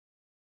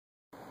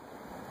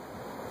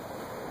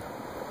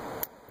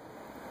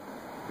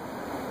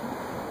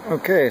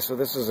Okay, so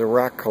this is a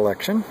rock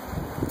collection.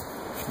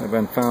 They've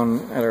been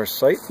found at our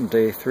site on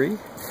day 3. We've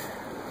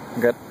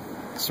got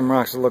some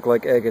rocks that look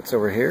like agates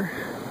over here.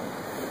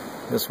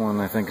 This one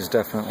I think is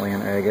definitely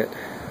an agate.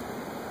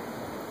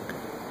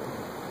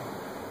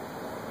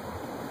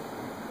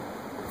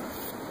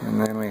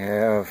 And then we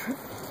have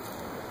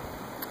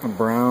a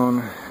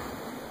brown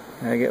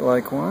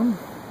agate-like one.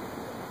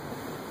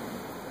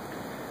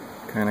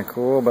 Kind of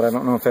cool, but I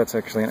don't know if that's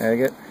actually an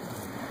agate.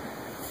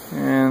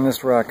 And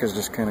this rock is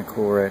just kind of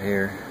cool right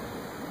here.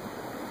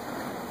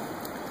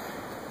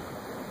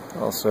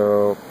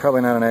 Also,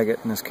 probably not an agate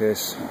in this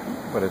case,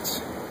 but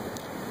it's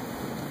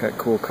got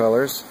cool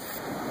colors.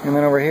 And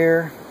then over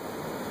here,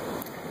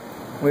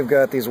 we've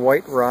got these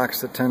white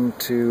rocks that tend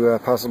to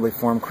possibly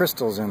form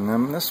crystals in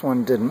them. This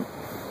one didn't,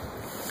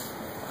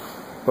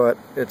 but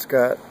it's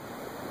got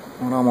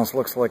what almost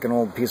looks like an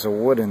old piece of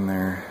wood in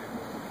there,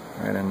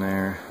 right in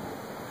there,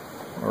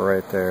 or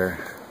right there.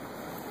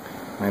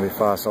 Maybe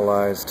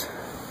fossilized.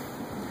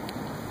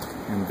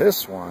 And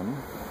this one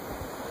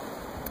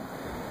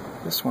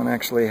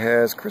actually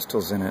has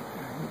crystals in it.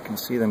 You can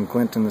see them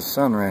glint in the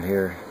sun right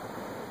here.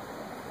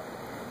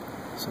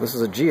 So this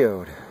is a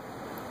geode.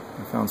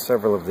 I found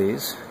several of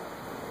these.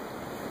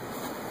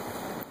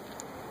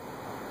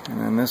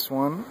 And then this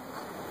one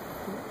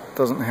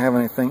doesn't have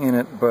anything in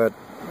it, but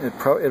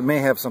it may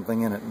have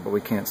something in it, but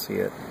we can't see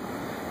it.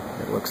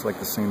 It looks like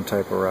the same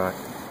type of rock.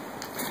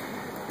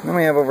 Then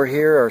we have over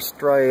here our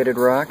striated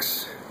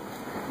rocks.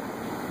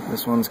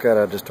 This one's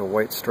got just a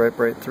white stripe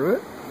right through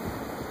it.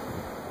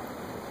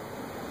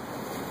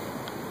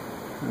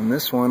 And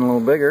this one, a little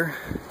bigger,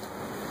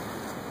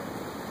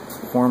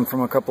 formed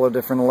from a couple of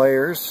different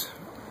layers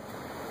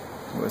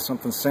with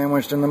something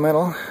sandwiched in the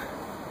middle.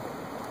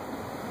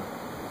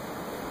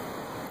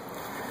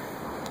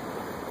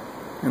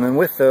 And then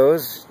with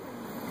those,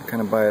 kind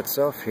of by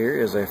itself here,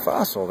 is a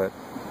fossil that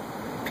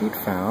Pete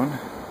found.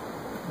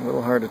 A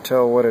little hard to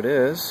tell what it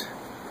is.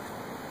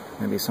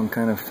 Maybe some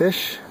kind of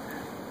fish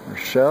or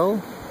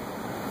shell.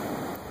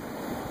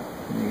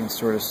 And you can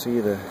sort of see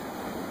the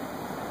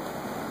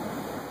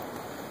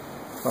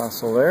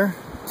fossil there.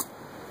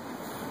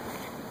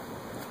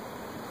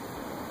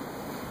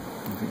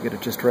 If you get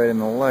it just right in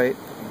the light,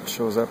 it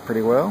shows up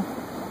pretty well.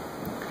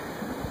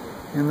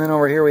 And then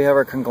over here we have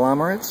our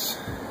conglomerates.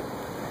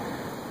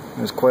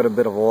 There's quite a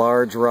bit of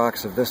large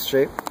rocks of this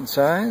shape and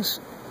size,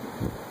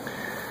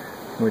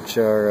 which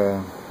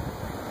are,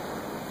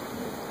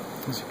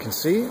 as you can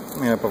see,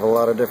 made up of a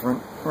lot of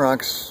different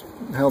rocks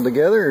held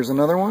together. Here's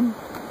another one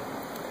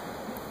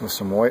with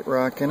some white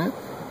rock in it.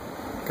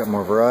 Got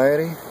more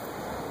variety.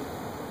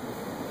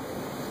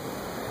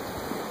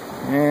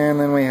 And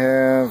then we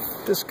have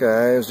this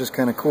guy who's just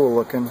kind of cool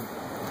looking.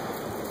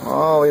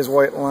 All these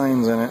white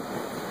lines in it.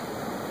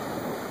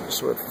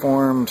 So it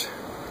formed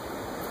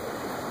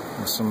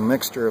some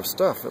mixture of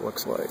stuff, it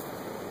looks like.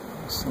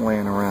 It's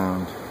laying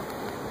around.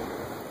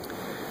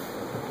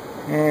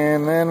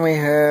 And then we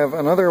have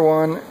another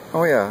one.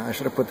 Oh yeah, I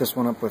should have put this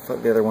one up with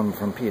the other one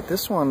from Pete.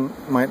 This one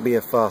might be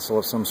a fossil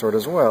of some sort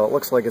as well. It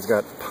looks like it's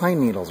got pine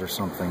needles or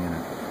something in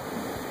it.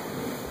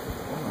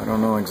 I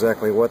don't know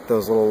exactly what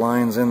those little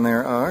lines in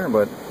there are,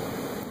 but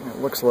it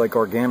looks like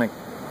organic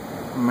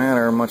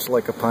matter, much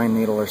like a pine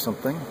needle or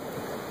something.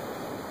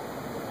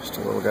 Just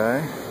a little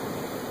guy.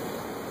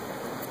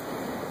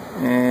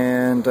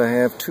 And I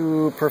have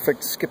 2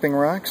 perfect skipping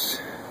rocks.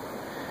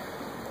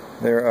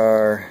 There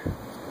are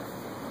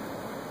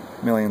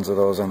millions of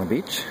those on the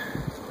beach,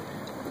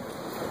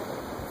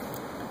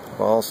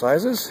 of all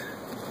sizes.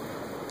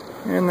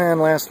 And then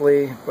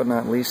lastly, but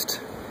not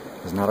least,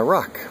 is not a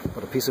rock,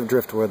 but a piece of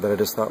driftwood that I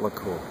just thought looked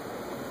cool.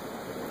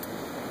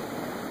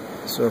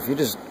 So if you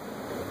just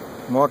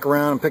walk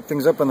around and pick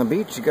things up on the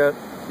beach, you got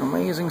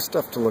amazing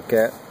stuff to look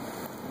at.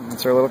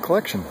 That's our little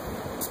collection.